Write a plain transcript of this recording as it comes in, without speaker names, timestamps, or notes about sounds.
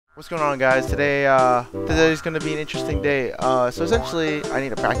What's going on, guys? Today is going to be an interesting day. So essentially, I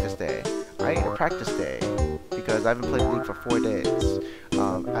need a practice day. Because I haven't played League for 4 days,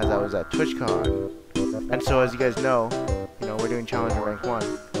 as I was at TwitchCon. And so, as you guys know, we're doing Challenger Rank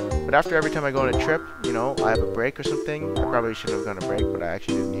 1. But after every time I go on a trip, I have a break or something. I probably shouldn't have gone a break, but I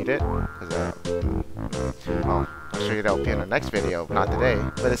actually didn't need it. Well, I'll show you that in the next video, not today.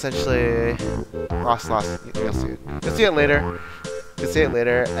 But essentially, lost. You'll see it. You'll see it later.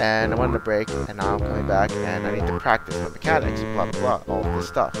 And I went on a break, and now I'm coming back, and I need to practice my mechanics, blah blah blah, all of this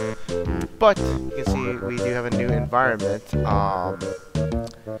stuff. But you can see we do have a new environment.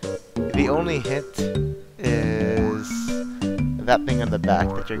 The only hint is that thing on the back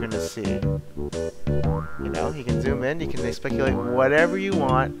that you're gonna see. You can zoom in, you can speculate whatever you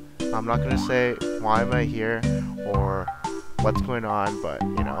want. I'm not gonna say why am I here or what's going on, but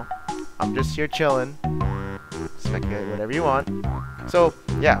I'm just here chilling. Speculate whatever you want. So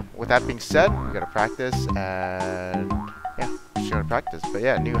yeah, with that being said, we gotta practice, and yeah, just gonna practice. But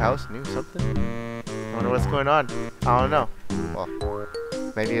yeah, new house, new something. I don't know what's going on. I don't know. Well,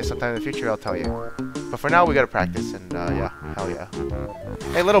 maybe sometime in the future I'll tell you. But for now, we gotta practice, and yeah, hell yeah.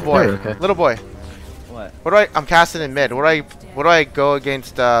 Hey, little boy, okay. Little boy. What? I'm casting in mid. What do I go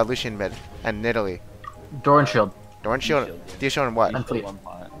against Lucian mid and Nidalee? Door and shield. Door and shield. Do you show him what? And fleet.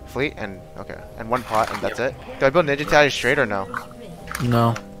 Fleet and okay, and one pot, and that's it. Do I build Ninja Tally straight or no?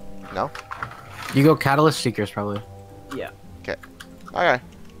 No. No? You go Catalyst Seekers probably. Yeah. Okay. Okay.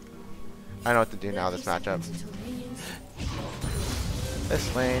 I know what to do now this matchup.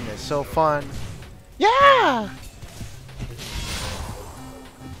 This lane is so fun. Yeah!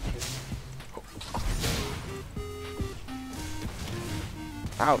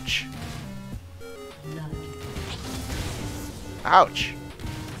 Ouch. Ouch.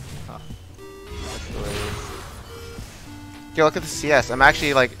 Yo, look at the CS. I'm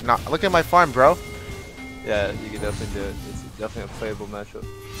actually like not. Look at my farm, bro. Yeah, you can definitely do it. It's definitely a playable matchup.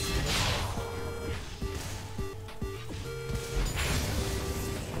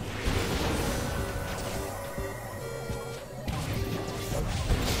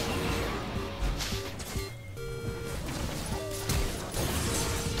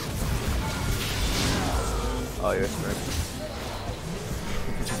 Oh, you're smart.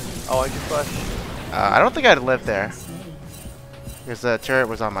 Oh, I just flashed. I don't think I'd live there. Because the turret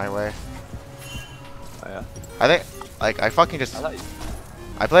was on my way. Oh, yeah. I think, like, I fucking just...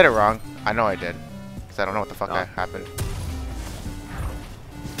 I played it wrong. I know I did. Because I don't know what the fuck happened.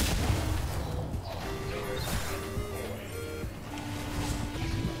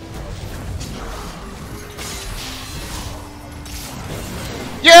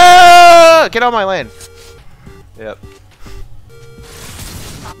 Yeah! Get out of my lane. Yep.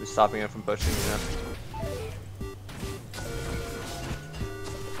 Just stopping it from pushing,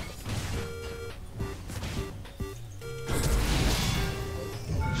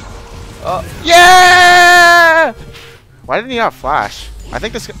 Oh! Yeah! Why didn't he not flash? I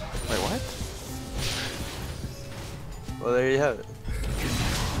think this. Wait, what? Well, there you have it.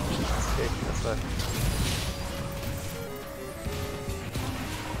 Okay, that's fine.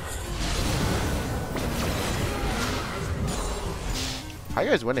 How are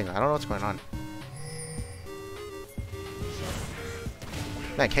you guys winning? I don't know what's going on.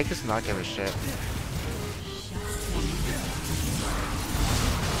 Man, Cake does not give a shit.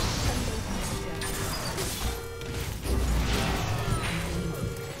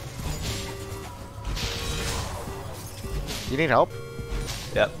 You need help?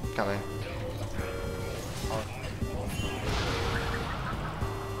 Yep. Coming.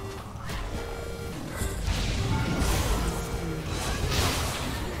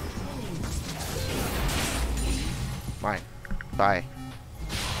 Mine. Bye.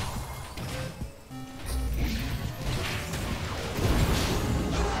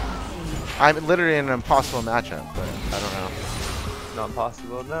 I'm literally in an impossible matchup, but I don't know. Not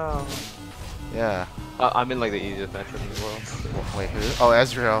impossible, no. Yeah. I'm in like the easiest matchup in the world. Wait, who? Oh,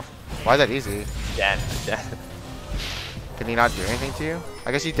 Ezreal. Why is that easy? Yeah. Can he not do anything to you?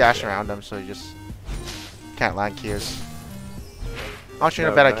 I guess you dash around him, so you just can't land Qs. I'm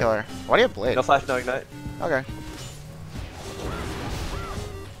shooting a better killer. Why do you have Blade? No flash, no ignite. Okay.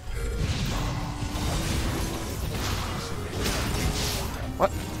 What?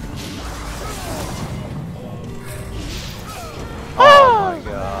 Oh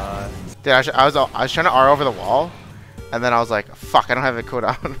my god. Dude, I was trying to R over the wall, and then I was like, fuck, I don't have a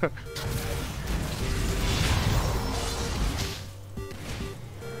cooldown.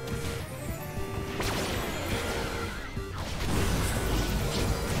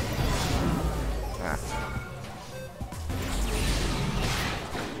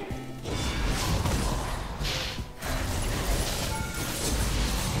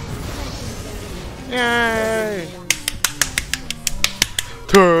 Yay!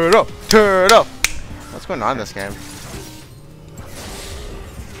 Turtle! Turtle! What's going on in this game?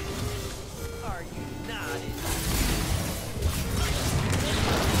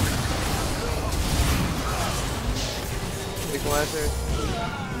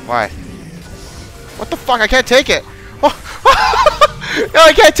 Why? What the fuck? I can't take it! Oh. No,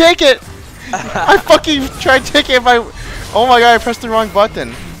 I can't take it! I fucking tried taking it by... Oh my god, I pressed the wrong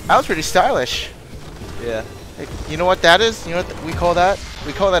button. That was pretty stylish. Yeah. Hey, you know what that is? You know what we call that?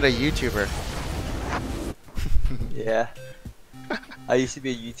 We call that a YouTuber. Yeah. I used to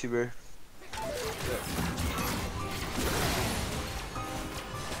be a YouTuber.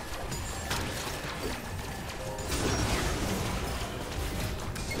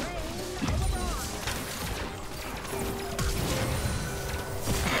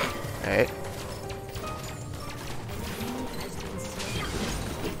 Hey.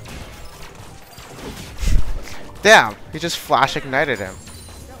 Damn, he just flash ignited him.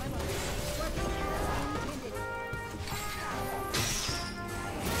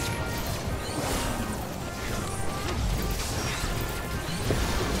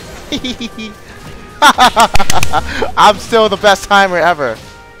 I'm still the best timer ever.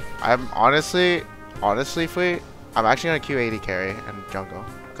 I'm honestly, Fleet, I'm actually gonna Q80 carry and jungle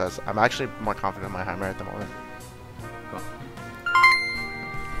because I'm actually more confident in my hammer at the moment.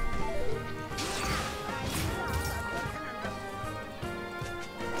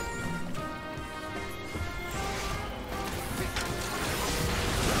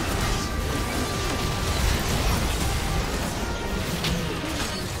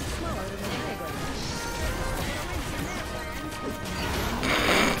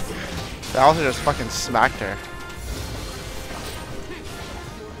 They also just fucking smacked her.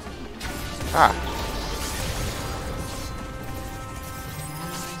 Ah.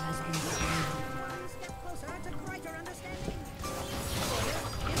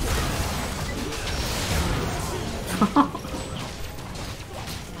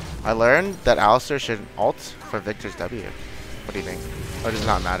 I learned that Alistair should ult for Victor's W. What do you think? Or does it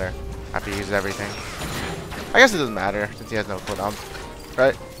not matter after you use everything? I guess it doesn't matter since he has no cooldown.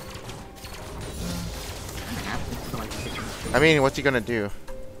 Right? I mean, what's he gonna do?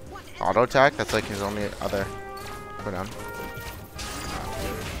 Auto attack? That's like his only other cooldown.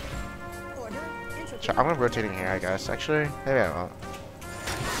 I'm gonna rotating here, I guess. Actually, maybe I won't.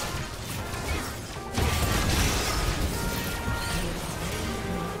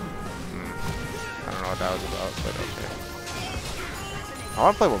 I don't know what that was about, but okay. I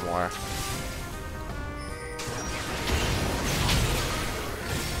wanna play one more.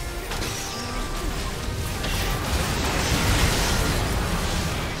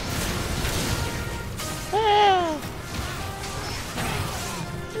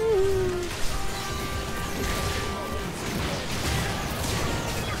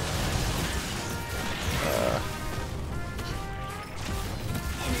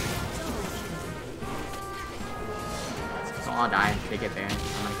 I'll die. They get there. I'm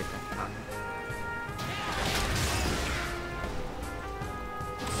gonna get that shot.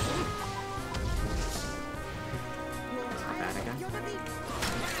 Not bad, I guess.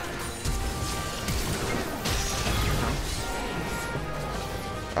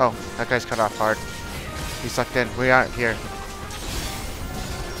 Oh, that guy's cut off hard. He sucked in. We aren't here.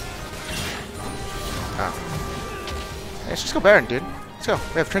 Oh. Hey, let's just go Baron, dude. Let's go.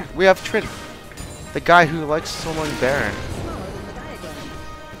 We have Trin. We have Trin. The guy who likes soloing Baron.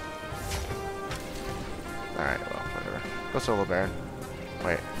 Alright, well, whatever. Go solo Baron.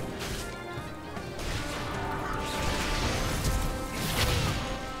 Wait.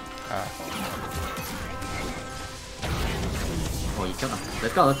 Oh, you killed him.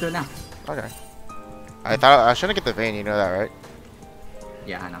 Let's go. Let's do it now. Okay. I thought I shouldn't get the vein. You know that, right?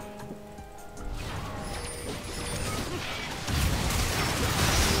 Yeah, I know.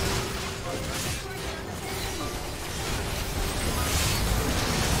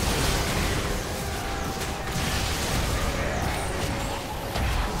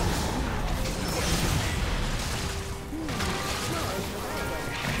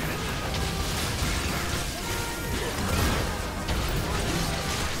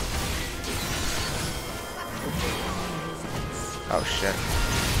 Oh shit.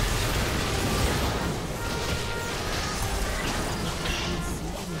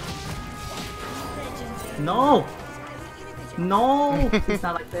 No! No! It's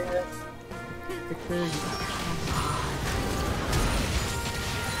not like this.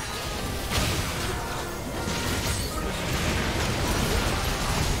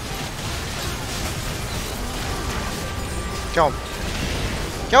 Kill him.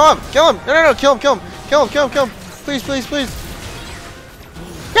 Kill him! Kill him! No, no, no! Kill him! Kill him! Kill him! Kill him! Kill him! Please, please, please!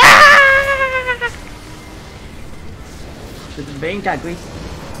 Being that great.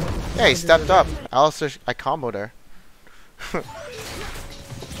 Yeah, he stepped up. I comboed her.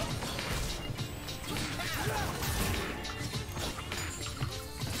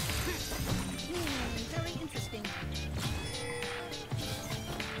 Very interesting.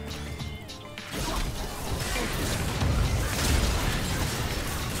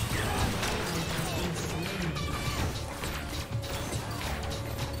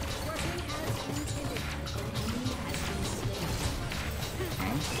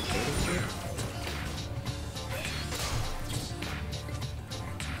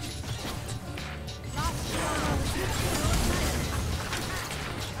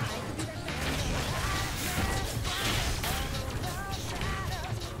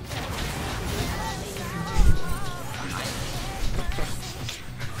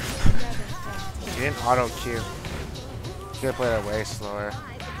 You didn't auto queue. You could play that way slower.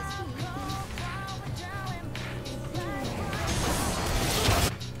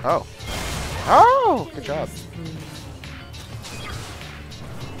 Oh. Oh! Good job.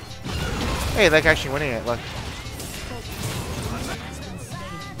 Hey, like actually winning it, look.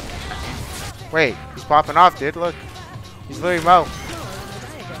 Wait, he's popping off, dude, look. He's literally Mo.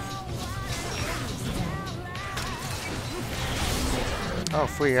 Oh,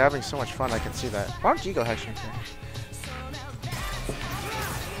 Flea, you're having so much fun, I can see that. Why don't you go Hexing?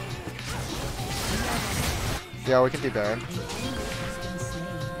 Yeah, we can do that.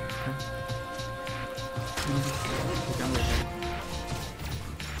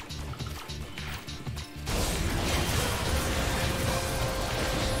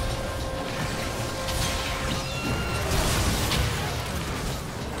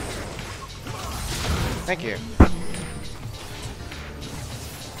 Thank you.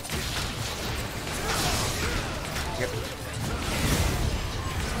 Yep.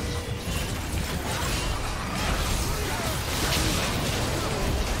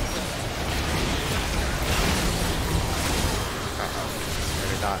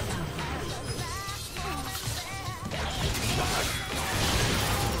 Maybe not.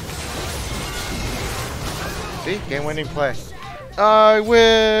 See? Game-winning play. I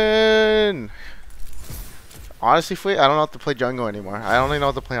win! Honestly, Fleet, I don't know how to play jungle anymore. I only know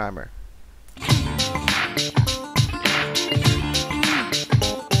how to play Heimer.